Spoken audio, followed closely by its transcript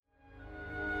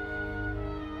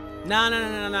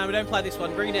No. We don't play this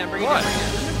one. Bring it down. Bring it down.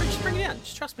 Just bring it down.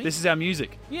 Just trust me. This is our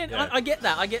music. Yeah. I get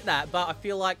that. But I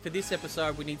feel like for this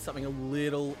episode, we need something a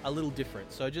little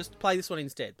different. So just play this one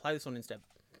instead.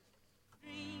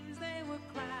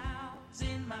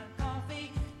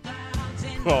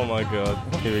 Oh my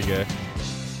god. Here we go.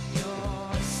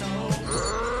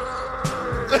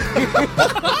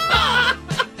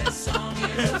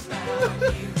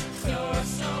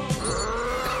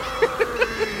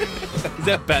 Is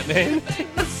that Batman?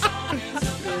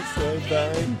 You're so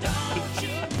bang.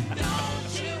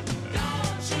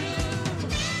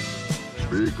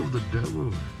 Speak of the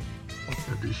devil,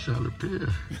 and he shall appear.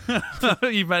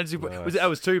 You managed to... That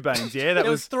was 2 Banes, yeah? That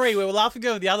was 3. We were laughing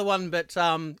over the other one, but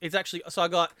it's actually... So I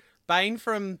got Bane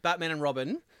from Batman and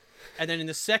Robin, and then in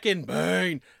the second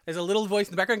Bane, there's a little voice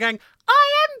in the background going,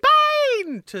 I am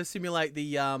Bane! To simulate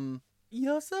the...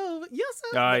 You're so...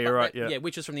 Oh, you're right, yeah. Yeah,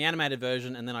 which is from the animated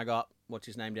version, and then I got, what's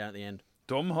his name down at the end?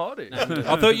 Tom Hardy.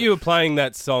 I thought you were playing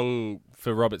that song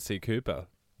for Robert C. Cooper.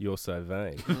 You're so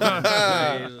vain.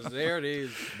 There it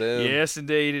is. Boom. Yes,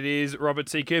 indeed, it is Robert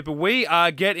C. Cooper. We are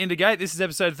Get Into Gate. This is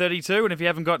episode 32, and if you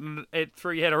haven't gotten it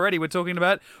through your head already, we're talking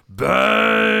about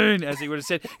Bane, as he would have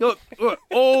said. Look,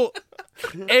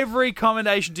 every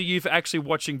commendation to you for actually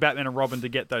watching Batman and Robin to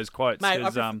get those quotes. Mate,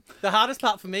 'cause, the hardest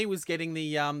part for me was getting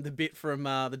the bit from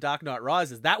The Dark Knight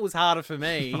Rises. That was harder for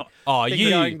me.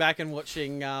 Going back and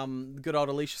watching good old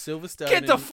Alicia Silverstone. Get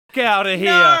the fuck out of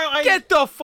here. Get the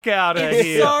fuck out of It's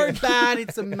here. so bad,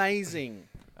 it's amazing.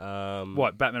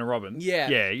 What, Batman and Robin? Yeah.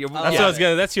 Yeah. That's what I was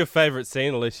going. That's your favourite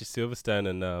scene, Alicia Silverstone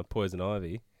and Poison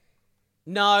Ivy.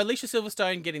 No, Alicia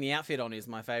Silverstone getting the outfit on is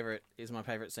my favourite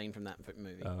scene from that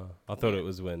movie. I thought it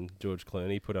was when George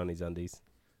Clooney put on his undies.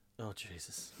 Oh,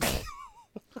 Jesus.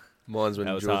 Mine's when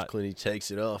That George was hard. Clooney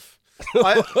takes it off.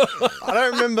 I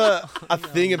don't remember a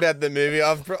thing about the movie.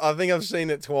 I think I've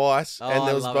seen it twice, Oh, and I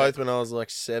there was love both it. when I was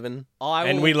like 7.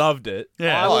 And we loved it.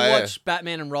 Yeah. I will yeah. watch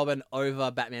Batman and Robin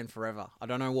over Batman Forever. I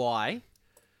don't know why.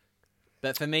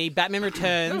 But for me, Batman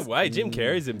Returns... No way, Jim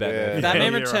Carrey's in Batman. Yeah.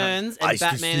 Batman Yeah, you're Returns and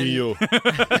Batman... you.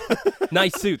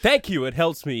 Nice suit. Thank you. It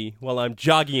helps me while I'm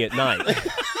jogging at night.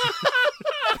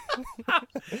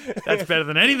 That's better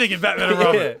than anything in Batman and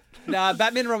Robin. Nah,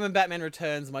 Batman and Robin, Batman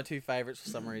Returns are my 2 favourites for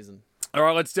some reason. All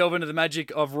right, let's delve into the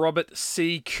magic of Robert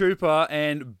C. Cooper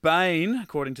and Bane.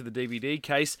 According to the DVD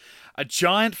case, a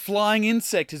giant flying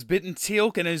insect has bitten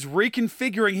Teal'c and is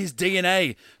reconfiguring his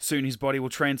DNA. Soon his body will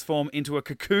transform into a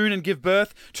cocoon and give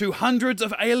birth to hundreds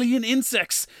of alien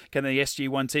insects. Can the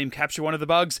SG-1 team capture one of the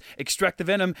bugs, extract the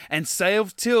venom, and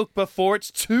save Teal'c before it's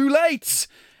too late?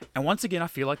 And once again, I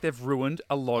feel like they've ruined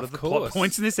a lot of the plot course.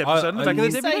 points in this episode on the back of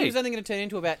Did the he say he was DVD. only going to turn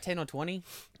into about 10 or 20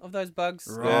 of those bugs?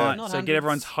 Right, Not so get hundreds.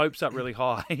 everyone's hopes up really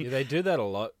high. Yeah, they do that a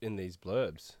lot in these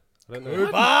blurbs. I don't know.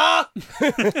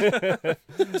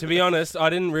 To be honest,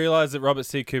 I didn't realise that Robert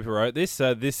C. Cooper wrote this,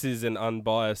 so this is an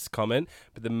unbiased comment.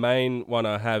 But the main one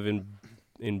I have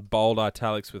in bold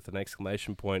italics with an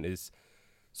exclamation point is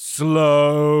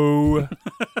slow.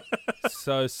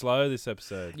 So slow this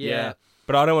episode. Yeah.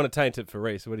 But I don't want to taint it for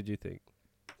Reese. What did you think?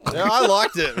 Yeah, I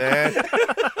liked it, man.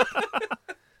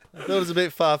 I thought it was a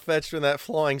bit far-fetched when that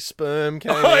flying sperm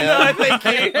came out. thank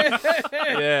you.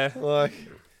 Yeah. Like,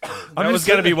 That was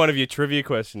going to be one of your trivia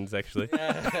questions, actually.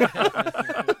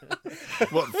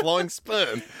 what, flying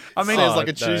sperm? I mean, Sounds like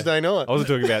a no. Tuesday night. I wasn't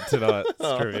talking about tonight's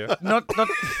trivia.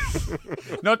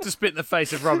 not to spit in the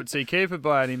face of Robert C. Cooper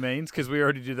by any means, because we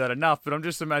already do that enough. But I'm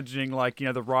just imagining, like,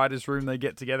 the writers' room, they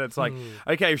get together. It's like,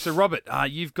 okay, so Robert,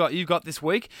 you've got this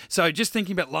week. So just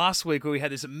thinking about last week where we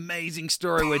had this amazing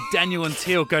story where Daniel and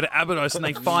Teal'c go to Abydos and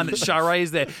they find that Charest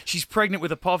is there. She's pregnant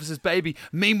with Apophysis' baby.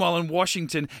 Meanwhile, in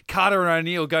Washington, Carter and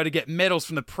O'Neill go to get medals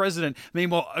from the president.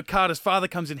 Meanwhile, Carter's father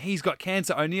comes in. He's got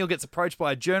cancer. O'Neill gets approached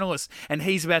by a journalist and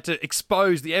he's about to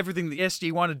expose everything the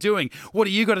SG-1 are doing. What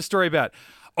do you got a story about?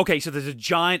 Okay, so there's a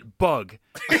giant bug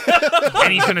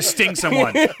and he's going to sting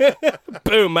someone.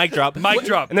 Boom, mic drop. Mic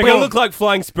drop. And they're going to Boom. look like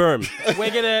flying sperm.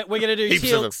 We're gonna do Heaps of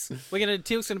Teal'c's.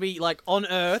 Teal'c's gonna be like on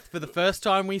Earth for the first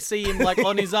time we see him like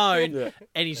on his own,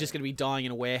 and he's just gonna be dying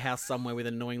in a warehouse somewhere with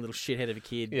an annoying little shithead of a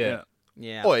kid. Yeah.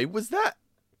 Yeah. Oi, was that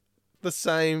the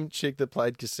same chick that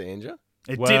played Cassandra?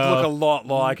 It did Well- look a lot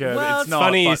like her. Well, it's it's not.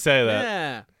 Funny you but- say that.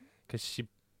 Yeah. Because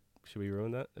Should we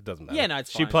ruin that? It doesn't matter. Yeah, no,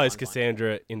 it's She fine, it's plays fine, fine.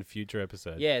 Cassandra in future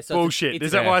episodes. Yeah, so Bullshit. It's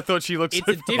Is that why I thought she looked It's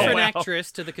so a different wow.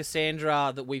 actress to the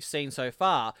Cassandra that we've seen so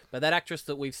far, but that actress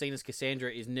that we've seen as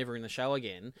Cassandra is never in the show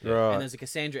again. Right. And there's a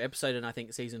Cassandra episode in, I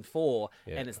think, season 4,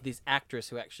 Yeah. and it's this actress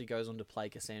who actually goes on to play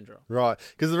Cassandra. Right,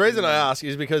 because the reason I ask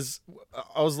is because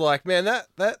I was like, man,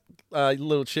 that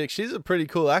little chick, she's a pretty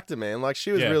cool actor, man. Like,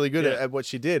 she was Yeah, really good yeah. at what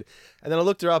she did. And then I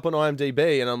looked her up on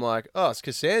IMDb, and I'm like, oh, it's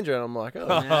Cassandra, and I'm like,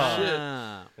 oh, shit.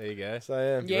 Ah. There you go. So,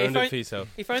 yeah. Yeah, Ruined if it for yourself.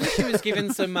 If only she was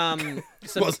given some Wasn't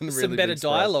some really better big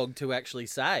stars. dialogue to actually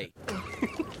say.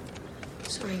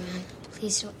 Sorry, man.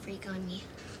 Please don't freak on me.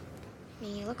 I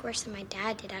mean, you look worse than my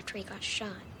dad did after he got shot.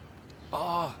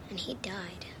 Oh. And he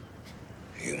died.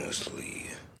 You must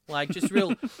leave. Like, just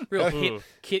real hip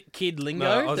kid lingo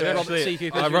No, I was that Robert actually- C.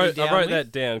 Cooper's I really wrote down with.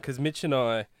 that down because Mitch and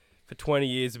I, for 20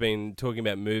 years, have been talking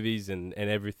about movies and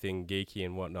everything geeky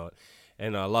and whatnot.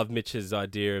 And I love Mitch's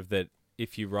idea of that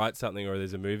if you write something or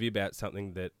there's a movie about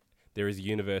something, that there is a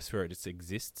universe where it just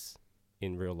exists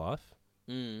in real life,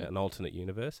 an alternate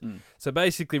universe. So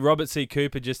basically, Robert C.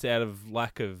 Cooper, just out of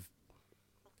lack of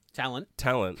Talent.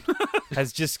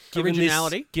 has just given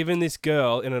Originality. this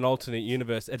girl in an alternate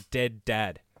universe a dead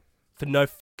dad for no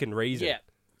fucking reason. Yeah.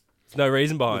 There's no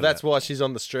reason Well, behind that's that. why she's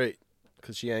on the street,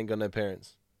 because she ain't got no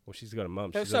parents. Well, she's got a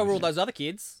mum. So She's were all obviously- those other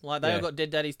kids. Like, they Yeah. all got dead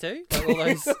daddies too?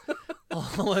 Like,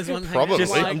 all those ones. hanging Probably. out.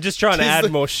 Just, Like, I'm just trying to Tis add the-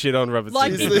 more shit on Robert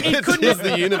Like, C. Tis Cooper. it couldn't tis have-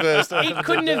 the universe. it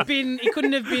couldn't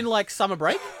have been like summer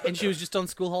break and she was just on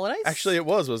school holidays. Actually, it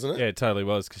was, wasn't it? Yeah, it totally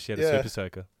was because she had a Yeah. super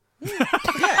soaker.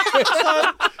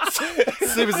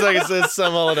 Super Soaker says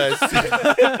some holidays.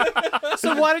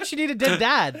 So why did she need a dead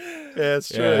dad? Yeah, it's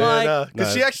true. Yeah. Like-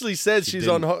 Because No, she actually said she she's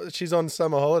didn't. she's on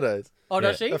summer holidays Oh,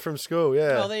 does she? from school.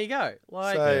 Yeah. Oh, there you go.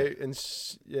 Like, So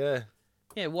yeah,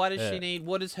 yeah. Why does Yeah. she need?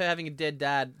 What is her having a dead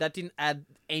dad? That didn't add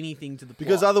anything to the plot.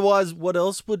 because otherwise, what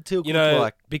else would Tilk You look know,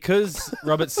 like? because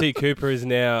Robert C. Cooper is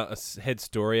now a head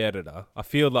story editor, I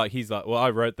feel like he's like, well, I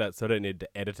wrote that, so I don't need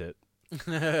to edit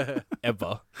it.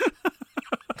 Ever.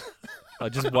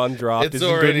 Just one draft It's isn't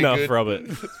good already enough, good. Robert.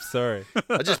 Sorry.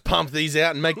 I just pump these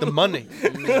out and make the money.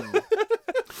 I'm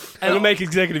going to make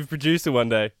executive producer one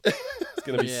day. It's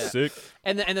going to be Yeah. sick.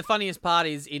 And the funniest part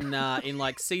is in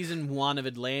like season 1 of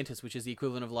Atlantis, which is the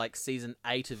equivalent of like season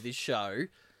 8 of this show.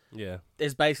 Yeah.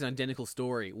 There's basically an identical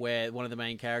story where one of the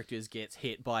main characters gets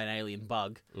hit by an alien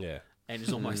bug Yeah. and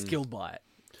is almost killed by it.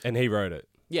 And he wrote it.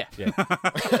 Yeah, Yeah.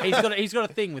 he's got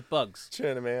a thing with bugs.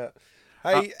 Churn them out.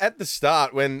 Hey, at the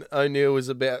start when O'Neill was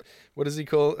about, what does he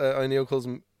call? O'Neill calls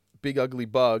them big ugly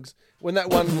bugs. When that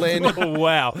one landed, Oh,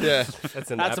 wow. yeah, That's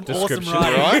an That's apt some awesome description.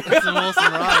 writing. right? That's some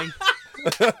awesome writing.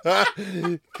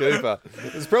 Cooper.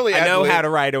 It's probably I know ad-lib. how to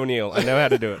write O'Neill. I know how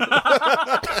to do it.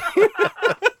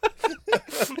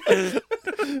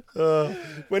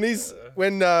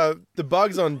 when the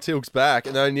bug's on Tilk's back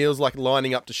and O'Neill's like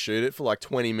lining up to shoot it for like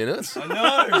 20 minutes. I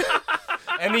know.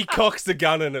 And he cocks the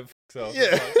gun and it fucks off.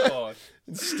 Yeah. Oh,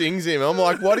 It stings him. I'm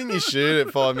like, why didn't you shoot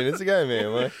it 5 minutes ago,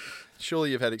 man? Like,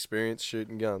 surely you've had experience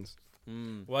shooting guns.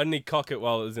 why didn't he cock it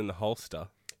while it was in the holster?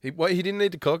 He didn't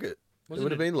need to cock it. It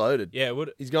would have been loaded. Yeah, it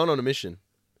would. He's going on a mission.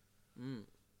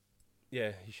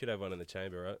 Yeah, you should have one in the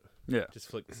chamber, right? Yeah. Just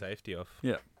flick the safety off.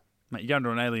 Yeah. Mate, you're going to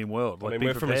an alien world. I Like, mean, be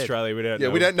we're from prepared. Australia. We don't. Yeah,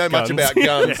 we don't know much guns. about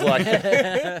guns.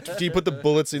 Like, do you put the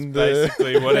bullets in the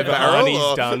Basically, whatever barrel, Arnie's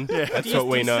or- done, Do that's you, what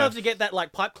we do you still know. have to get that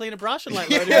like pipe cleaner brush and like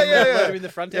Yeah, load, yeah, him, yeah. load him in the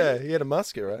front Yeah, end? he had a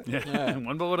musket, right? Yeah.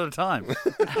 One bullet at a time.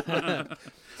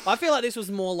 I feel like this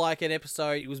was more like an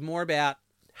episode. It was more about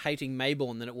hating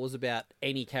Mayborn than it was about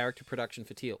any character production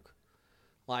for Teal'c.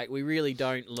 Like, we really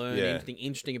don't learn Yeah. anything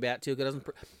interesting about Teal'c. It doesn't.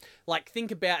 Like,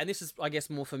 think about, and this is, I guess,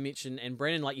 more for Mitch and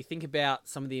Brennan, like, you think about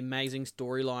some of the amazing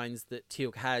storylines that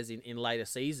Teal'c has in later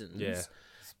seasons. Yeah.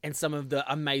 And some of the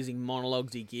amazing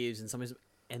monologues he gives,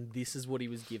 and this is what he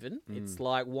was given. It's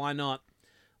like, why not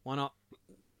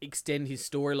extend his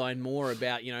storyline more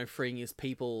about, freeing his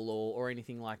people or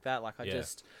anything like that? Like,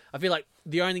 I feel like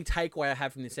the only takeaway I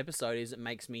have from this episode is it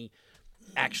makes me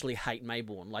actually hate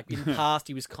Mayborn. Like, in the past,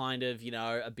 he was kind of,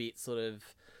 a bit sort of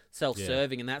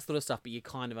self-serving and that sort of stuff, but you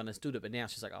kind of understood it. But now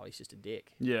it's just like, oh, he's just a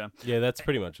dick. Yeah. Yeah, that's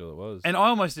pretty much all it was. And I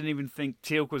almost didn't even think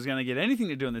Teal'c was going to get anything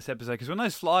to do in this episode because when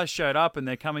those flies showed up and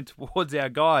they're coming towards our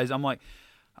guys, I'm like,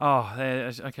 oh,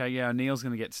 okay, yeah, O'Neill's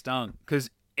going to get stung. Because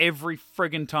every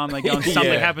friggin' time they go and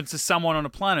something Yeah. happens to someone on a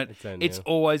planet, It's O'Neill. it's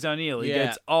always O'Neill. He Yeah.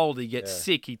 gets old, he gets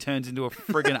sick, he turns into a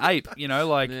friggin' ape,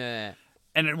 like... Yeah.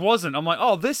 And it wasn't. I'm like,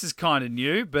 oh, this is kind of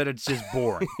new, but it's just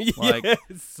boring. Like, yeah,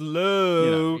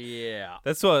 slow. Yeah.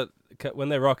 That's what when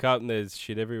they rock up and there's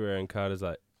shit everywhere, and Carter's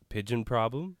like, "Pigeon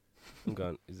problem." I'm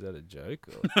going, is that a joke?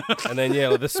 Or... and then the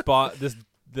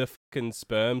the fucking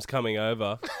sperms coming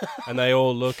over, and they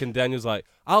all look, and Daniel's like,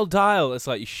 "I'll dial." It's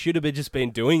like you should have just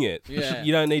been doing it. Yeah.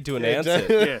 You don't need to announce it.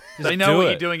 Yeah, they know do what it.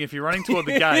 you're doing. If you're running toward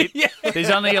the gate, there's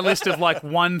only a list of like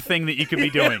one thing that you could be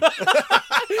doing.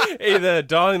 Either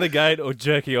dialing the gate or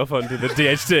jerking off onto the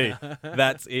DHT.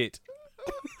 That's it.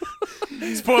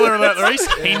 Spoiler alert,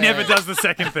 Reese. He never does the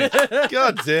second thing.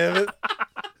 God damn it.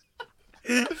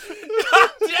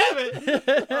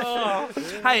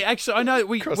 Hey, actually, I know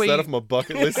we Cross that off my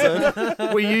bucket list,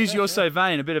 then. we use You're So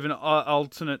Vain, a bit of an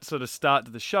alternate sort of start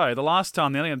to the show. The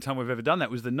only other time we've ever done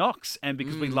that was the Knox, and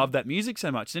because we love that music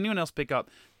so much. Does anyone else pick up?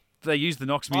 They use the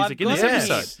Knox music in this got it.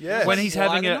 episode. Yes. When he's Why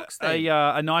having the a Knox theme?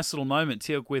 a nice little moment,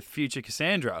 Teal'c with future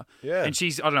Cassandra. Yeah. And I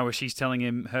don't know if she's telling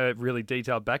him her really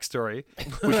detailed backstory,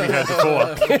 which we heard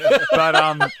before.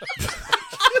 But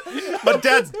My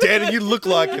dad's dead and you look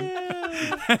like him.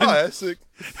 Oh, yeah, sick.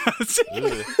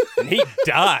 And he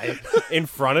died in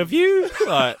front of you?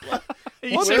 Like,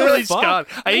 He's What the really fuck? scarred.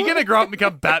 Are you going to grow up and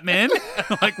become Batman?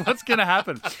 Like, what's going to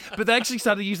happen? But they actually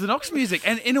started to use the Knox music.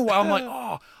 And in a way, I'm like,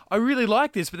 oh, I really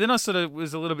like this. But then I sort of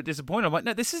was a little bit disappointed. I'm like,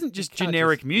 no, this isn't just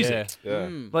generic music. Yeah.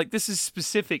 Like, this is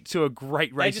specific to a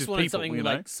great They race just of wanted people. something You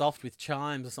know? like soft with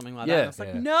chimes or something like Yeah. that. And I was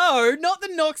like, Yeah. no, not the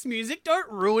Knox music. Don't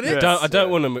ruin it. Yeah. I don't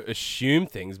want to assume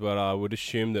things, but I would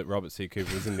assume that Robert C.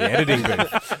 Cooper was in the editing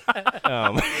booth.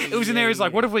 It was in there. It's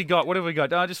like, what have we got? What have we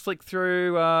got? I just flick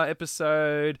through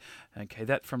episode. Okay,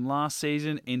 that from last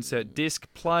season. Insert disc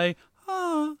play.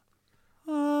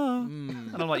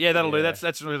 And I'm like, yeah, that'll do.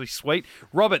 That's really sweet.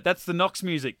 Robert, that's the Knox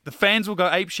music. The fans will go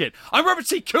apeshit. I'm Robert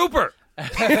C. Cooper.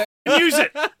 Use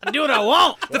it. Do what I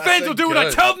want. The fans will do what I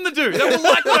good. tell them to do. They will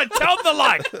like what I tell them to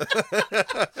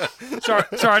like. Sorry,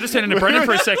 I just turned into Brendan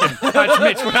for a second. It's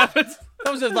Mitch. What happened?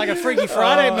 That was like a Freaky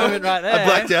Friday moment right there. I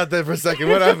blacked out there for a second.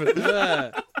 What happened?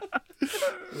 Yeah.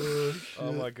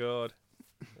 Oh my god,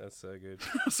 that's so good.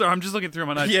 Sorry, I'm just looking through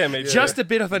my notes. Yeah, me too. Just a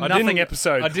bit of a nothing didn't-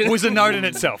 episode I didn't- was a note in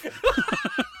itself.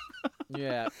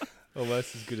 Yeah.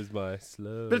 Almost as good as my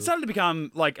slow. But it started to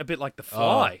become like a bit like The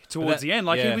Fly towards that- the end.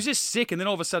 Like he yeah. was just sick, and then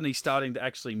all of a sudden he's starting to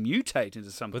actually mutate into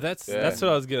something. But that's what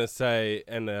I was gonna say,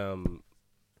 and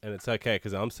it's okay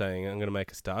because I'm saying I'm gonna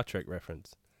make a Star Trek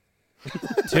reference.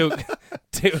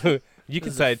 You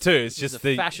can say it too. It's Just just a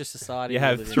the fascist society. you we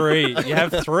have live in. three. You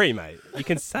have three, mate. You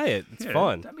can say it. It's Yeah,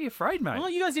 fine. Don't be afraid, mate. Well,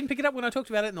 you guys didn't pick it up when I talked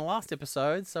about it in the last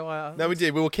episode, so I. No, we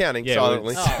did. We were counting Yeah,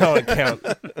 silently. silent count.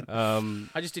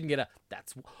 I just didn't get a.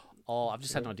 That's. Oh, I've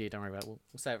just had an idea. Don't worry about it. We'll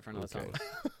save it for another time.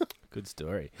 Good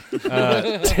story.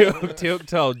 Teal'c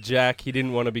told Jack he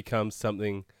didn't want to become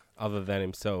something other than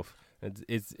himself.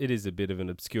 It is a bit of an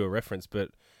obscure reference, but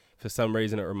for some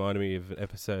reason it reminded me of an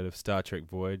episode of Star Trek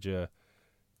Voyager,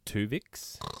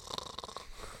 Tuvix.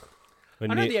 I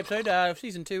know the episode,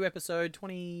 season 2, episode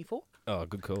 24. Oh,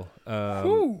 good call.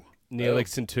 Ooh.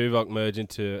 Neelix and Tuvok merge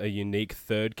into a unique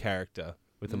third character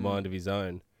with a mind of his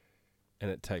own, and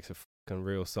it takes a fucking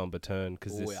real somber turn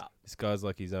because Oh, yeah. this guy's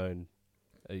like his own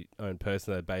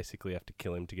person. They basically have to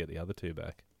kill him to get the other two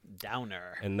back,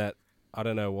 Downer. and that I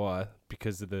don't know why,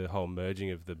 because of the whole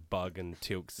merging of the bug and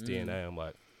Teal'c's DNA. I'm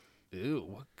like, ew,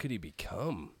 what could he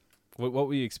become? What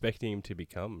were you expecting him to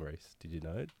become, Reese? Did you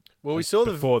know? Well, we saw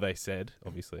the. Before they said,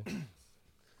 obviously.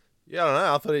 Yeah, I don't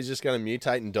know. I thought he was just going to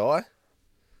mutate and die.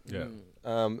 Yeah.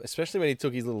 Especially when he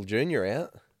took his little junior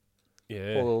out.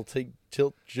 Yeah. Poor little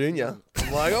Tilt Junior.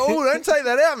 I'm like, oh, don't take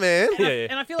that out, man. Yeah, yeah.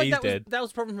 And I feel like He's that was dead. that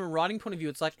was a problem from a writing point of view.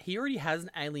 It's like he already has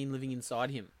an alien living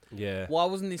inside him. Yeah. Why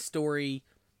wasn't this story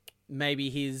maybe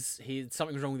his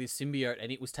something was wrong with his symbiote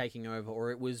and it was taking over, or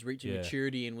it was reaching Yeah.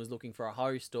 maturity and was looking for a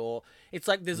host, or it's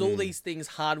like there's all these things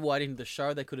hardwired into the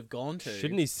show they could have gone to.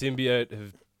 Shouldn't his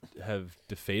symbiote have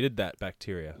defeated that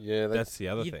bacteria? Yeah, That's the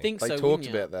other You'd thing. think They so. talked wouldn't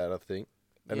you? about that, I think.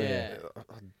 And Yeah. then, I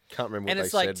can't remember what And they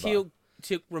it's like said.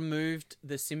 Teal'c removed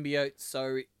the symbiote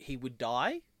so he would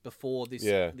die before this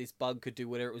Yeah. this bug could do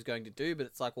whatever it was going to do. But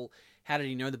it's like, well, how did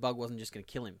he know the bug wasn't just going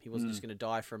to kill him? He wasn't just going to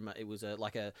die from it was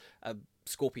like a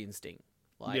scorpion sting.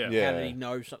 Like, Yeah. how Yeah. did he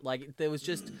know? Like, there was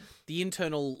just the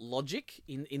internal logic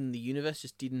in the universe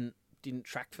just didn't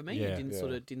track for me. Yeah. It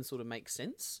didn't sort of make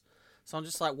sense. So I'm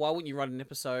just like, why wouldn't you write an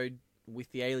episode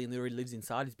with the alien that already lives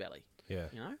inside his belly? Yeah.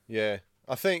 You know? Yeah.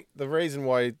 I think the reason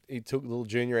why he took little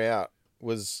Junior out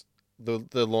was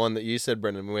the line that you said,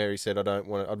 Brendan, where he said,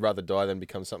 I'd rather die than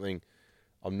become something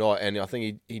I'm not. And I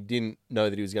think he didn't know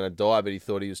that he was going to die, but he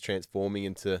thought he was transforming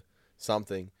into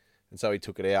something. And so he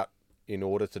took it out in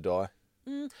order to die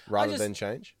rather than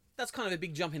change. That's kind of a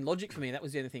big jump in logic for me. That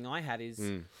was the only thing I had is,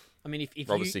 I mean, if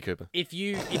Robert you C. Cooper. if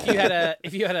you had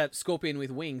a scorpion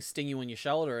with wings sting you on your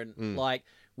shoulder and like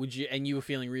would you, and you were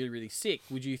feeling really, really sick,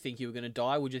 would you think you were going to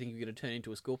die? Would you think you were going to turn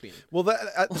into a scorpion? Well,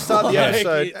 at the start of the Like,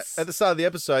 episode, it's- at the start of the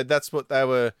episode, that's what they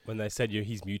were. When they said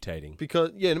he's mutating.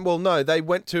 Because no, they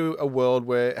went to a world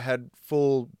where it had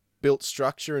full built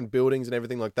structure and buildings and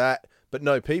everything like that, but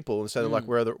no people. And so they're like,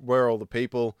 where are all the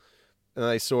people? And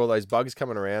they saw all those bugs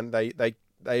coming around. They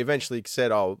eventually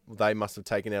said, oh, they must have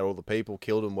taken out all the people,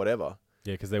 killed them, whatever.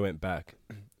 Yeah, because they went back.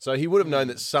 So he would have known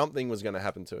that something was going to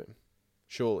happen to him,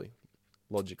 surely,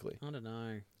 logically. I don't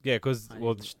know. Yeah, because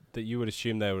that you would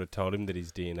assume they would have told him that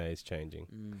his DNA is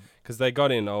changing. Because they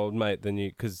got in old mate the new.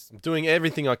 Because I'm doing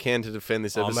everything I can to defend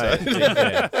this mate, episode.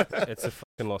 yeah, it's a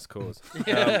fucking lost cause.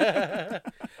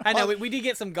 I know we did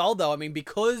get some gold though. I mean,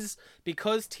 because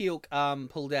Teal'c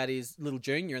pulled out his little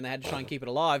junior and they had to try and keep it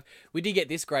alive, we did get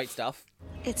this great stuff.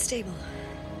 It's stable.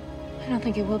 I don't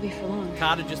think it will be for long.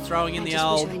 Carter just throwing in I the just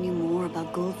old. wish I knew more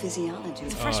about gold physiology.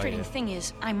 The frustrating yeah. thing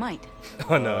is, I might.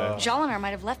 Oh no. Jolinar might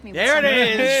have left me with There it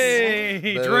some- is.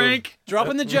 Hey, Boom. drink.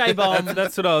 Dropping the J bomb.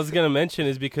 That's what I was going to mention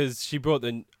is because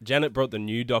Janet brought the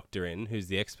new doctor in, who's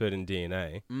the expert in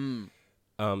DNA.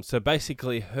 So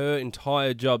basically, her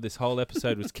entire job this whole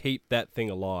episode was keep that thing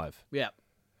alive. Yeah.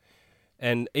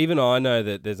 And even I know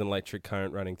that there's an electric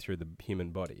current running through the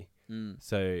human body.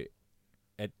 So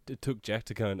it took Jack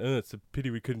to go, oh, it's a pity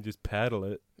we couldn't just paddle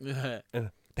it.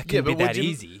 That couldn't be that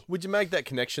easy. Would you make that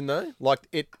connection though? Like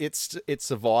it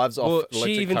survives off Well, electric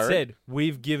she even current? said,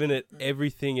 we've given it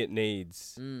everything it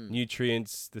needs.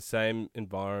 Nutrients, the same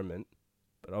environment.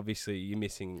 But obviously, you're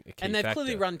missing a key And they've factor.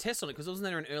 clearly run tests on it because wasn't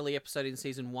there an early episode in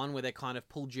season 1 where they kind of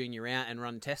pulled Junior out and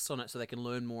run tests on it so they can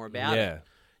learn more about it?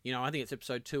 You know, I think it's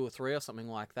episode 2 or 3 or something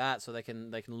like that, so they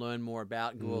can learn more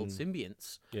about Goa'uld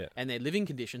symbionts and their living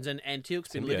conditions. And Teal'c's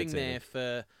been living Symbiotes, there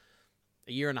for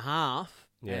a year and a half,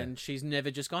 Yeah. and she's never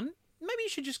just gone. Maybe you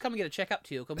should just come and get a checkup,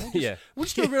 Teal'c. And we'll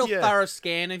just do a real thorough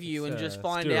scan of you and just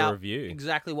find do a out review.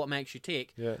 exactly what makes you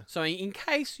tick. Yeah. So in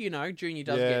case Junior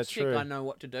does Yeah, get sick, true. I know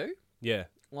what to do. Yeah.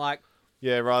 Like,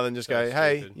 Yeah, rather than just go, That's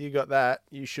hey, stupid. you got that,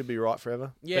 you should be right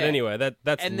forever. yeah. But anyway,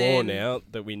 that's And law then- now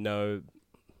that we know.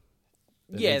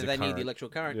 that Yeah, needs a they need the current. electrical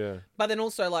current. Yeah. But then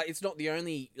also, like, it's not the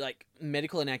only like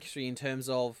medical inaccuracy in terms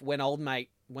of when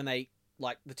they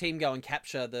like the team go and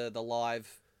capture the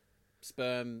live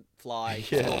sperm fly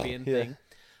Yeah, scorpion yeah. thing.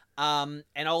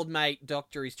 And old mate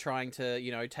doctor is trying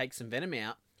to take some venom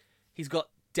out. He's got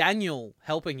Daniel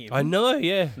helping him. I know,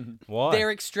 yeah. Why?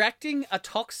 They're extracting a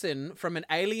toxin from an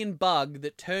alien bug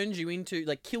that turns you into,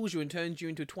 like, kills you and turns you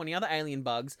into 20 other alien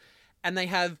bugs, and they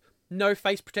have no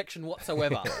face protection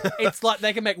whatsoever. It's like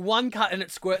they can make one cut and it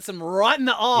squirts them right in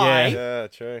the eye. Yeah,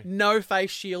 true. No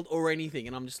face shield or anything,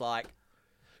 and I'm just like,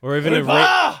 Or even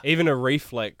even a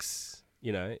reflex,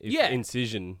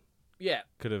 incision yeah.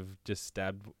 could have just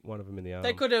stabbed one of them in the arm.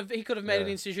 He could have made an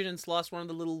incision and sliced one of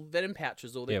the little venom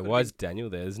pouches, or they Yeah, could why have is Daniel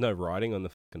there? There's no writing on the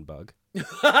fucking bug. been-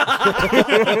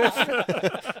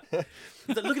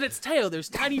 Look at its tail. There's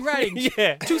tiny writings.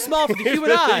 Yeah. Too small for the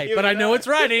human eye, but I know it's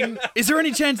writing. Is there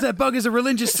any chance that bug is a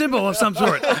religious symbol of some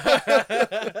sort?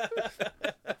 I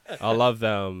love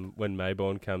when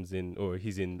Mayborn comes in, or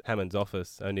he's in Hammond's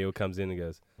office. O'Neill comes in and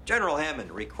goes, General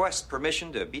Hammond requests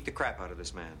permission to beat the crap out of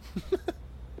this man.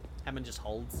 Hammond just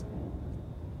holds.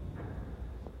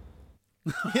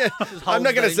 Yeah, Just I'm holds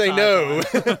not going to the say entire no.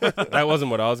 time. that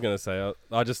wasn't what I was going to say.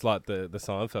 I just like the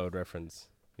Seinfeld reference.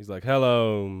 He's like,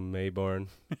 hello, Mayborn.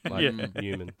 Like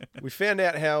Newman. We found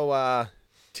out how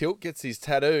Teal'c gets his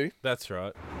tattoo. That's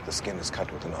right. The skin is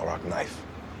cut with an auroch knife.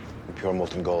 The pure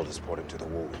molten gold is poured into the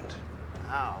wound.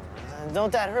 Ow, man.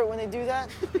 Don't that hurt when they do that?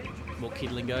 More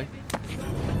kid lingo.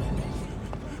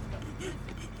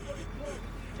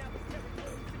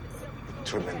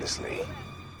 Tremendously.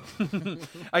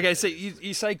 Okay, so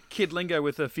you say kid lingo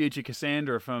with the future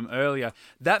Cassandra from earlier.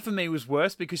 That for me was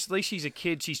worse because at least she's a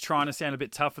kid. She's trying to sound a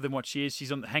bit tougher than what she is.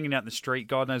 She's hanging out in the street,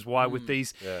 God knows why, with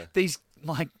these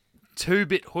like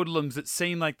 2-bit hoodlums that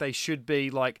seem like they should be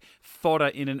like fodder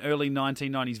in an early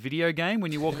 1990s video game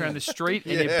when you walk around the street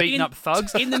and you're beating up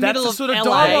thugs. In the That's middle the of sort of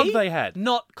LA, dialogue they had.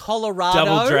 Not Colorado.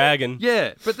 Double Dragon.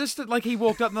 Yeah, but this like he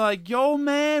walked up and they're like, "Yo,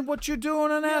 man, what you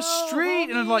doing on our street?"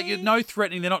 And like, no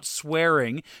threatening, they're not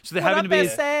swering, so they're What having to up, be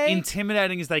SA? as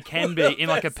intimidating as they can be in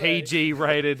like a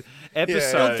PG-rated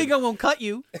episode. Don't think I won't cut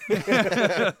you.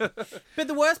 But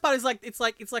the worst part is it's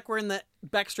like we're in the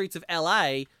back streets of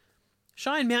LA.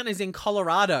 Cheyenne Mountain is in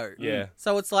Colorado. Yeah.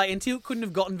 So it's like, and Teal'c couldn't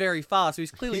have gotten very far, so he's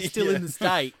clearly still in the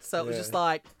state. So it was just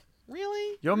like,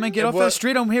 really? Yo, man, get off that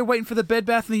street. I'm here waiting for the Bed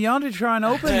Bath & Beyond to try and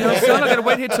open. You know, son, I got to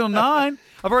wait here till 9.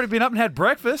 I've already been up and had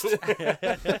breakfast.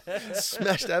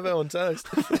 Smashed Avo on toast.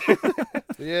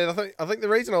 Yeah, I think the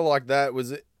reason I like that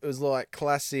was it was like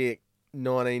classic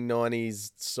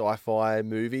 1990s sci-fi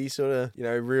movie, sort of,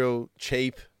 real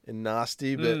cheap and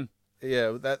nasty. But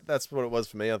yeah, that's what it was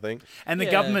for me, I think. And the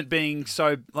government being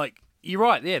so, like, you're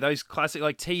right, yeah, those classic,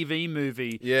 like, TV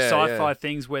movie sci-fi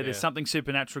things where there's something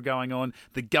supernatural going on,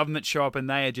 the government show up and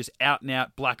they are just out and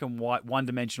out, black and white,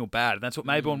 one-dimensional bad. And that's what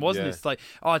Mayborn was. And it's like,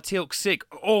 oh, Teal'c's sick.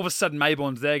 All of a sudden,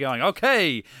 Mayborn's there going,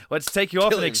 okay, let's take you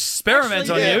off and experiment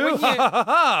on you.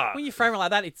 When you frame it like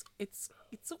that, it's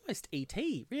almost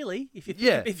E.T., really. If you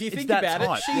think about it.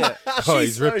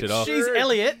 He's ripped it off. She's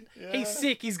Elliot. Yeah. He's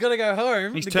sick. He's got to go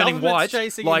home. He's the turning white,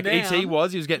 like E.T.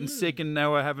 was. He was getting sick, and they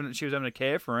were she was having to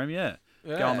care for him.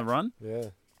 Go on the run. Yeah.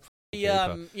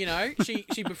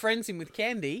 She befriends him with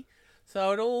candy.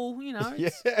 So it all,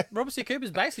 Robert C.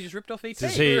 Cooper's basically just ripped off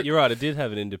E.T. You're right, it did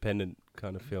have an independent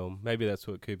kind of film. Maybe that's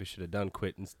what Cooper should have done,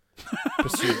 quit and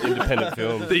pursue independent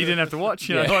films. That you didn't have to watch,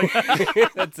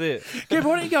 That's it. Yeah,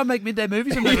 why don't you go and make midday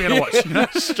movies I'm never going to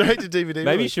watch? Straight to DVD.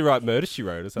 Maybe you should write Murder, She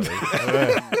Wrote or something. I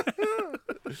don't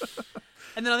know.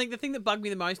 And then I think the thing that bugged me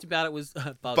the most about it was...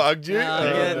 Bugged you? See,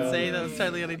 that was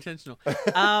totally unintentional.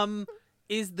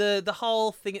 Is the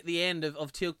whole thing at the end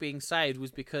of Teal'c being saved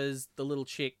was because the little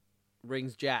chick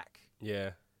rings Jack.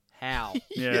 Yeah. How?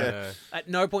 Yeah. At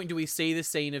no point do we see the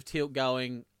scene of Teal'c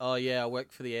going, oh yeah, I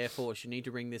work for the Air Force. You need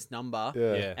to ring this number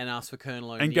and ask for Colonel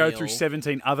O'Neill. And go through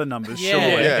 17 other numbers, Yeah.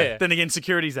 surely. Yeah. Then again,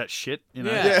 security's that shit,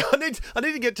 Yeah, I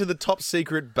need to get to the top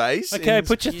secret base. Okay,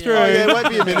 put you through. Oh, yeah,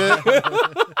 wait me a minute.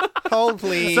 Hold,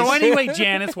 please. So anyway,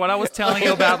 Janice, what I was telling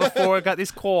you about before I got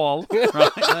this call.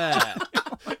 Right? Yeah.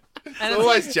 And It's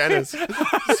always Janice.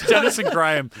 Janice and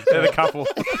Graham, they're the couple.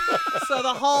 So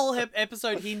the whole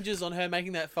episode hinges on her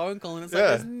making that phone call, and it's like,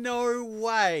 there's no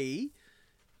way.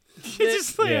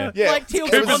 Just like, Like Teal'c's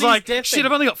Cooper's on his like, deathbed. shit,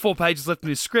 I've only got 4 pages left in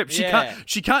this script.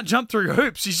 She can't jump through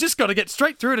hoops. She's just got to get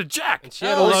straight through to Jack. She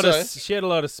had a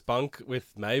lot of spunk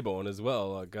with Mayborn as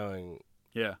well, like going.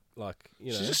 Yeah. Like,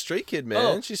 She's a street kid,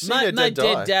 man. She's seen her my dad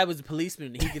dead die. dad was a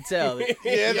policeman. He could tell. Yeah,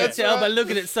 You that's can tell by right.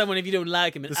 looking at someone if you don't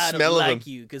like him, and The I smell don't of like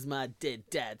him. you because my dead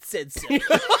dad said so.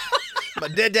 My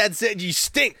dead dad said you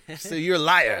stink, so you're a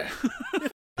liar.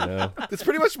 Yeah. That's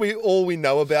pretty much all we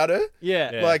know about her.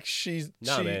 Yeah. Like she's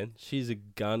man, she's a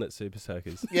gun at Super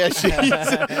Soakers. Yeah,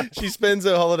 she spends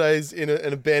her holidays in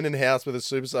an abandoned house with a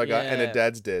Super Soaker, and her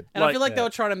dad's dead. And I feel like they were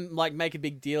trying to make a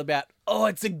big deal about,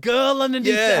 it's a girl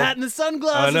underneath the hat and the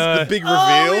sunglasses. I know. The big reveal.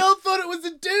 Oh, we all thought it was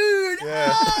a dude.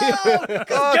 Yeah.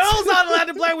 Because girls aren't allowed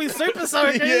to play with Super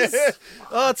Soakers. Yeah.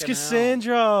 Oh, it's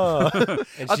Cassandra.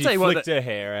 And I'll she tell you what, flicked her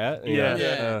hair out. Yeah.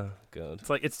 Oh, God. It's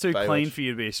like, it's too Baywatch. clean for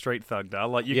you to be a street thug, Dale.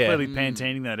 Like, you're Yeah. clearly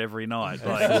pantaning that every night.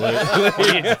 Like, what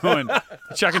are you doing?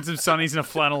 Chucking some sunnies in a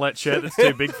flannelette shirt that's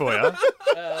too big for you.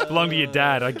 Belong to your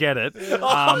dad, I get it.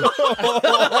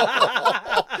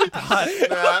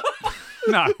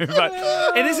 No, but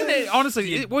it isn't it.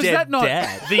 Honestly, was dead that not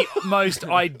dad. the most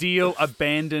ideal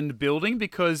abandoned building?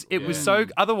 Because it was so.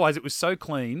 Otherwise, it was so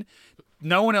clean.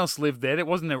 No one else lived there. There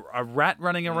wasn't a rat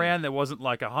running around. There wasn't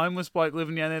like a homeless bloke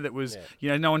living down there. That was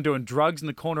no one doing drugs in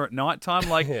the corner at night time.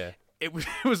 Like it was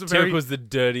a very. Teal'c was the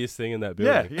dirtiest thing in that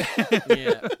building.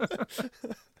 Yeah.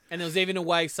 And there was even a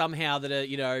way somehow that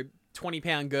a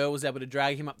 20-pound girl was able to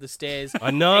drag him up the stairs. I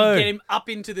know. And get him up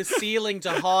into the ceiling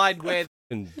to hide where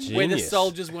the Genius.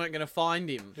 soldiers weren't going to find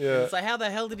him. Yeah. It's like, how the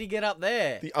hell did he get up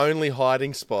there? The only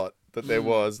hiding spot that there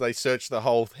was, they searched the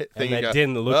whole thing. And they go,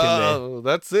 didn't look in there. Oh,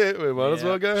 that's it. We might as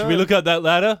well go Should home. we look up that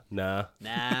ladder? Nah.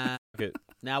 Nah. Good.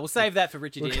 Nah, we'll save that for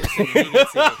Richard Anderson. He can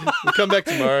see it. We'll come back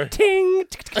tomorrow. Ting,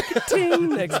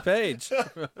 ting. Next page. The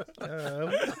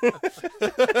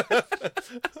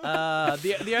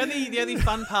only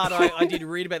fun part I did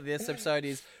read about this episode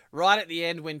is right at the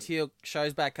end when Teal'c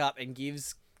shows back up and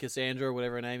gives Cassandra, or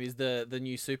whatever her name is, the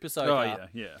new Super Soaker. Oh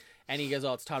yeah. And he goes,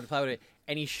 it's time to play with it.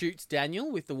 And he shoots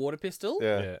Daniel with the water pistol.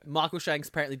 Yeah. Michael Shanks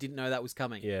apparently didn't know that was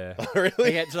coming. Yeah.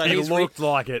 Really? He had to, like, It his looked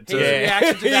like it too. his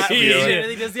reaction to that was Yeah.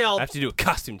 he does the old... I have to do a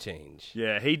costume change.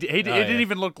 Yeah, he it didn't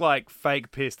even look like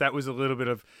fake piss. That was a little bit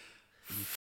of.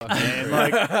 Man,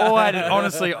 like,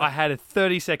 honestly, I had a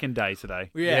 30-second day today.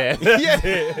 Yeah.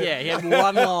 Yeah. He had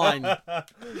one line.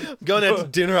 Going out to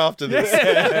dinner after this.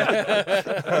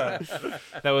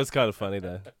 That was kind of funny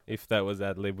though. If that was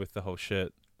ad lib with the whole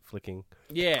shirt flicking.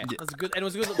 Yeah, it was good. And it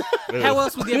was good. How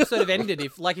else would the episode have ended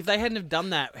if they hadn't have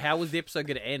done that? How was the episode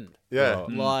going to end? Yeah.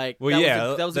 Like, Well,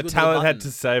 that was a the good talent little had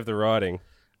button. to save the writing.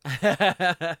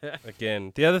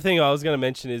 Again, the other thing I was going to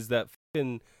mention is that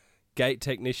fucking gate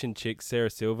technician chick, Sarah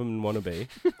Silverman wannabe.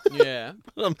 Yeah.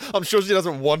 I'm sure she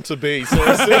doesn't want to be.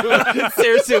 Sarah Silverman.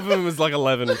 Sarah Silverman was like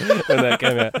 11 when that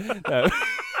came out. No.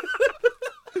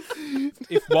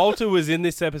 If Walter was in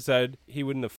this episode, he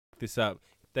wouldn't have fucked this up.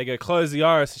 they go close the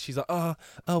iris, and she's like, oh,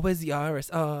 where's the iris?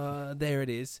 Oh, there it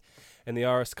is. And the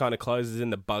iris kind of closes,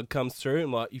 and the bug comes through.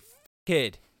 I'm like, you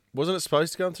kid. Wasn't it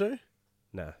supposed to come through?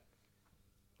 No.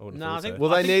 No, I think.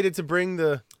 Well, they needed to bring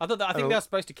the. I think they were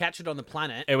supposed to catch it on the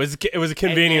planet. It was a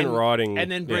convenient writing, and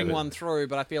then bring one through.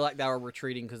 But I feel like they were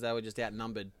retreating because they were just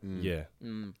outnumbered. Yeah,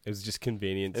 it was just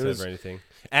convenience over anything,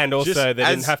 and also they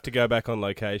didn't have to go back on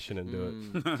location and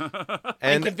do it.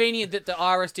 And convenient that the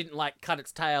iris didn't like cut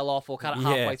its tail off or cut it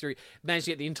halfway through. Managed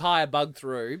to get the entire bug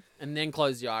through and then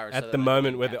close the iris. At the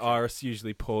moment where the iris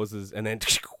usually pauses and then.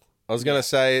 I was going to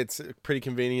say it's pretty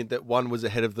convenient that one was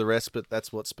ahead of the rest, but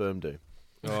that's what sperm do.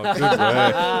 Oh, good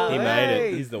work. He made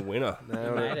it. He's the winner. He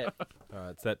made it. All right,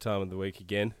 it's that time of the week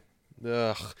again.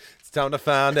 Ugh, it's time to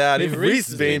find out if Reese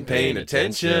has been paying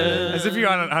attention. As if you're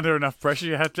under enough pressure,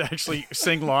 you have to actually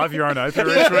sing live your own opener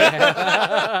each week.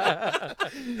 I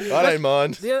don't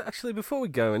mind. Yeah, actually, before we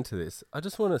go into this, I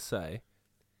just want to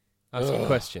ask a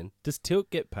question. Does Tilt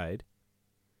get paid?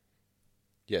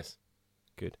 Yes.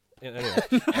 Good. Anyway,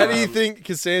 how do you think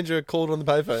Cassandra called on the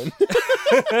payphone?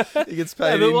 He gets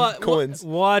paid in coins.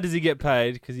 Why does he get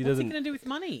paid? Because he doesn't. What's he going to do with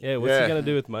money? Yeah, what's he going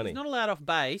to do with money? He's not allowed off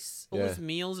base. All his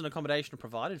meals and accommodation are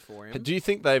provided for him. Do you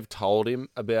think they've told him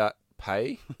about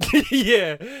pay?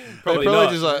 Yeah, probably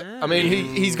not. Just like, I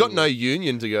mean, he's got no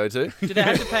union to go to. Do they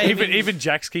have to pay him? Even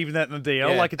Jack's keeping that in the DL.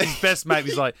 Yeah. Like, it's his best mate.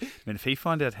 He's like, man, if he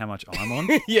find out how much I'm on.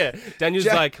 Yeah, Daniel's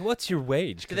like, what's your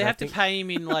wage? Do they have to pay him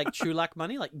in like Chulak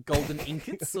money, like golden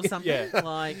ingots or something? Yeah.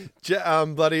 Like,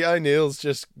 bloody O'Neill's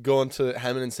just gone to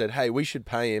Hammond and said, hey, we should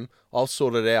pay him. I'll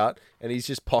sort it out. And he's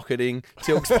just pocketing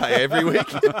Tilk's pay every week.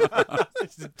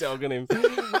 Just dogging him.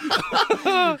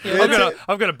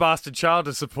 I've got a bastard child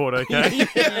to support, okay?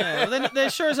 yeah. Well, they're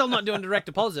sure as hell not doing direct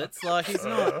deposits. Like, he's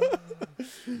not.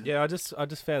 Yeah, I just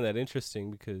found that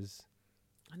interesting because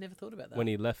I never thought about that. when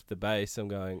he left the base, I'm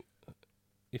going,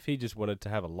 if he just wanted to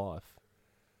have a life,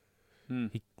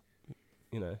 he,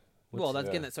 well, that's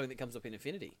again, that's something that comes up in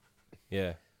Infinity.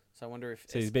 Yeah. So I wonder if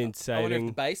he's been saving I wonder if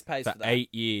the base pays for that.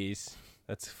 8 years.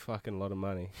 That's a fucking lot of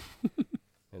money.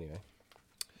 Anyway.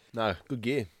 No, good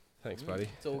gear. Thanks, buddy.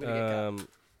 It's all gonna get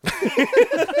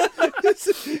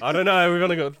I don't know. We've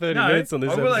only got 30 minutes on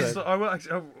this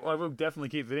episode. I will definitely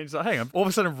keep it in. So, hang on. All of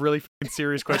a sudden, a really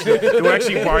serious question. We're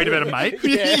actually worried about a mate.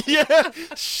 Yeah.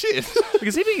 Shit.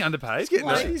 Because he's being underpaid.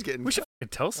 He's getting. We should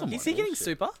tell someone. Is he getting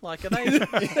super? Like, are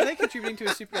they contributing to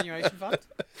a superannuation fund?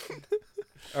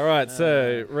 All right,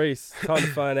 so Reese, time to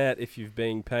find out if you've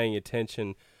been paying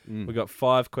attention. We've got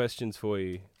 5 questions for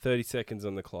you. 30 seconds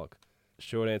on the clock.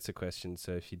 Short answer questions.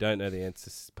 So if you don't know the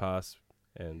answers, pass.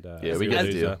 And we get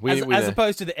a deal. As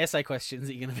opposed to the essay questions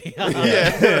that you're going to be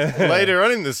asking. Later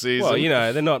on in the season.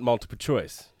 Well, they're not multiple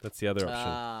choice. That's the other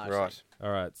option. Right.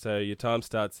 All right, so your time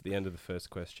starts at the end of the first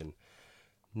question.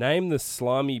 Name the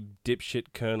slimy dipshit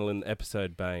colonel in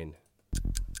episode Bane.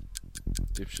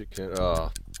 Dipshit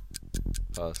colonel.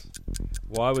 Pass.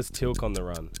 Why was Tilk on the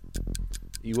run?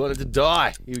 He wanted to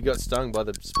die. He got stung by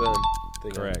the sperm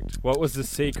thing. Correct. What was the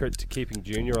secret to keeping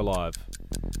Junior alive?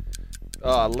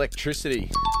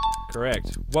 Electricity.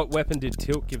 Correct. What weapon did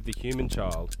Tilk give the human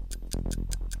child?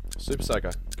 Super Soaker.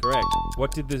 Correct.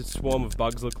 What did the swarm of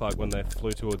bugs look like when they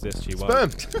flew towards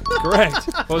SG-1? Sperm. Correct.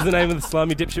 What was the name of the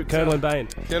slimy dipshit colonel in Bane?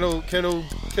 Colonel.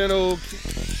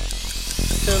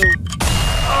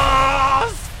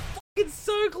 Oh, it's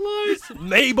so close.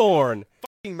 Mayborn.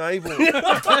 Fucking Mayborn.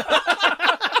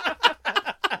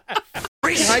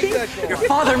 I hate that guy. Your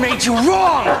father made you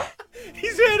wrong!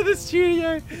 He's out of the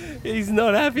studio. He's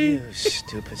not happy. You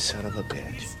stupid son of a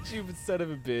bitch. Stupid son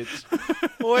of a bitch.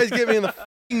 Always get me in the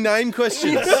fucking name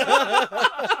questions.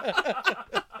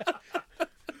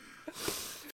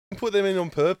 Put them in on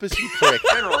purpose, you prick.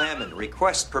 General Hammond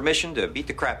requests permission to beat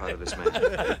the crap out of this man.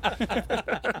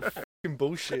 Fucking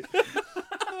bullshit.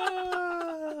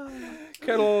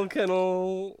 Colonel Dan.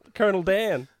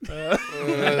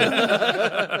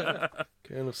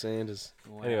 Colonel Sanders.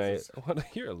 Wow. Anyway,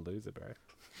 you're a loser, bro.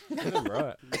 Get him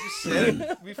right.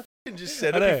 We fucking just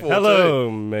said it before. Hello,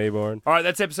 Mayborn. All right,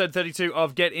 that's episode 32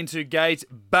 of Get Into Gate.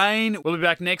 Bane, we'll be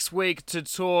back next week to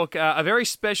talk a very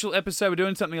special episode. We're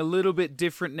doing something a little bit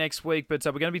different next week, but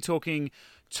we're going to be talking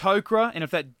Tok'ra, and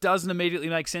if that doesn't immediately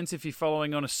make sense, if you're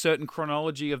following on a certain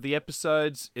chronology of the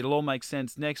episodes, it'll all make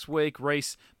sense next week.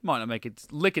 Reese, might not make a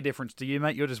lick of difference to you,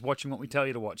 mate. You're just watching what we tell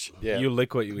you to watch. Yeah. You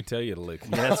lick what we tell you to lick.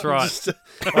 Yeah, that's right.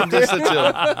 I'm just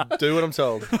a do what I'm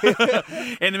told.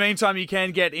 In the meantime, you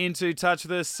can get into touch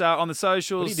with us on the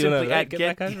socials, simply at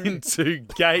Get Into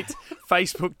Gate,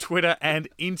 Facebook, Twitter, and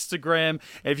Instagram.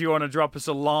 If you want to drop us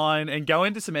a line and go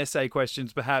into some essay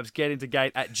questions, perhaps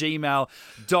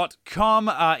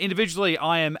getintogate@gmail.com. Individually,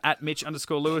 I am at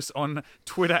Mitch_Lewis on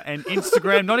Twitter and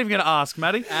Instagram. Not even going to ask,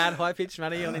 Matty. At High Pitch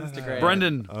Matty on Instagram.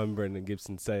 Brendan. I'm Brendan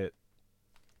Gibson. Say it.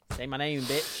 Say my name,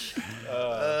 bitch.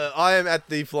 I am at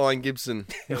the Flying Gibson.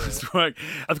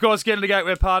 Of course, Get Into Geek,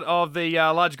 we're part of the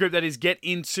large group that is Get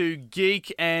Into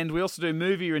Geek, and we also do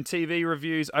movie and TV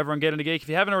reviews over on Get Into Geek. If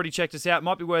you haven't already checked us out, it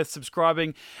might be worth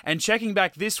subscribing and checking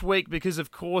back this week because,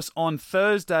 of course, on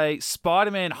Thursday,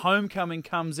 Spider-Man Homecoming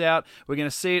comes out. We're going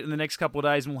to see it in the next couple of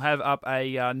days, and we'll have up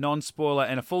a non-spoiler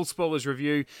and a full spoilers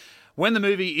review when the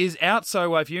movie is out.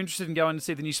 So if you're interested in going to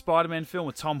see the new Spider-Man film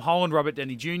with Tom Holland, Robert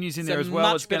Downey Jr.'s in there as well.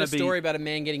 It's a much better story about a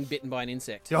man getting bitten by an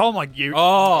insect. Oh my!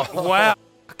 Wow!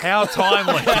 How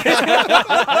timely!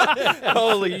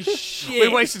 Holy shit! We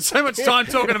wasted so much time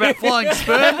talking about flying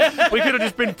sperm. We could have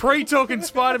just been pre-talking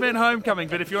Spider-Man Homecoming.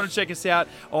 But if you want to check us out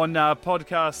on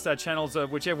podcast channels,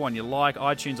 whichever one you like,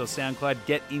 iTunes or SoundCloud,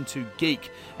 Get Into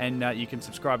Geek, and you can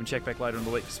subscribe and check back later in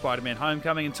the week for Spider-Man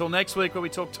Homecoming. Until next week, where we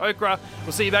talk Tok'ra.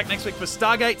 We'll see you back next week for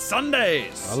Stargate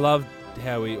Sundays. I love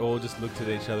how we all just looked at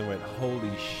each other and went, holy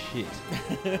shit.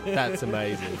 That's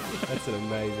amazing. That's an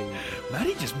amazing...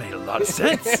 Matty just made a lot of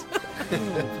sense. For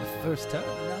the first time.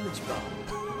 Knowledge bomb.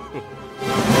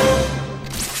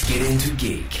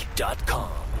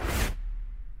 GetIntoGeek.com.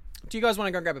 Do you guys want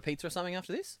to go grab a pizza or something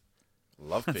after this?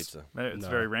 Love pizza. It's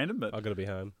very random, but I've got to be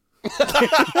home.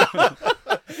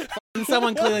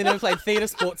 Someone clearly never played theatre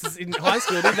sports in high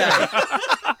school, did they?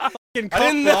 I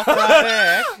didn't know. Right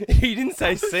there. He didn't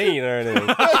say scene or anything.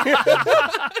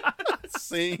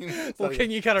 Scene. Well,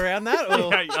 can you cut around that?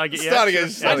 Or? I get Start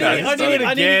again. I need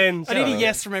a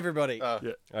yes from everybody.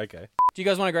 Yeah. Okay. Do you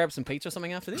guys want to grab some pizza or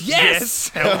something after this?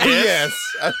 yes, Yes,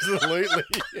 absolutely.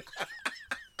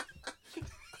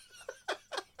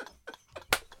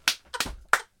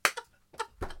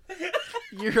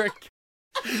 You're a...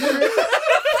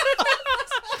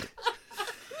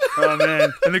 Oh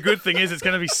man! And the good thing is, it's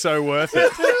going to be so worth it.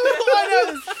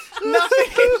 I know,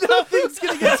 nothing's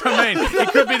going to get... I mean, it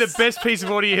could be the best piece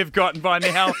of audio you've gotten by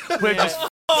now. We're just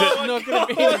not going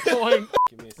to be any point.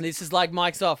 This is like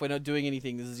mic's off. We're not doing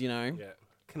anything. This is, Yeah.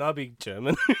 Can I be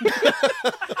German?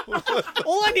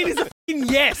 All I need is a f***ing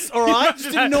yes, all right?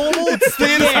 Just a normal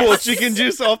Theatre yes. sports, chicken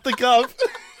juice off the cuff.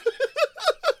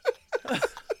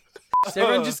 So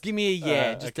everyone just give me a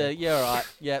yeah. Just a, yeah, all right.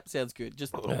 Yep, sounds good.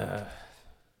 Just...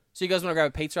 So you guys want to grab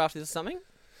a pizza after this or something?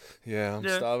 Yeah, I'm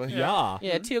starving. Yeah.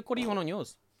 Yeah, Teal'c, what do you want on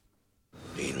yours?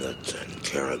 Peanuts and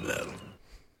caramel.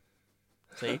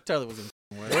 See, totally wasn't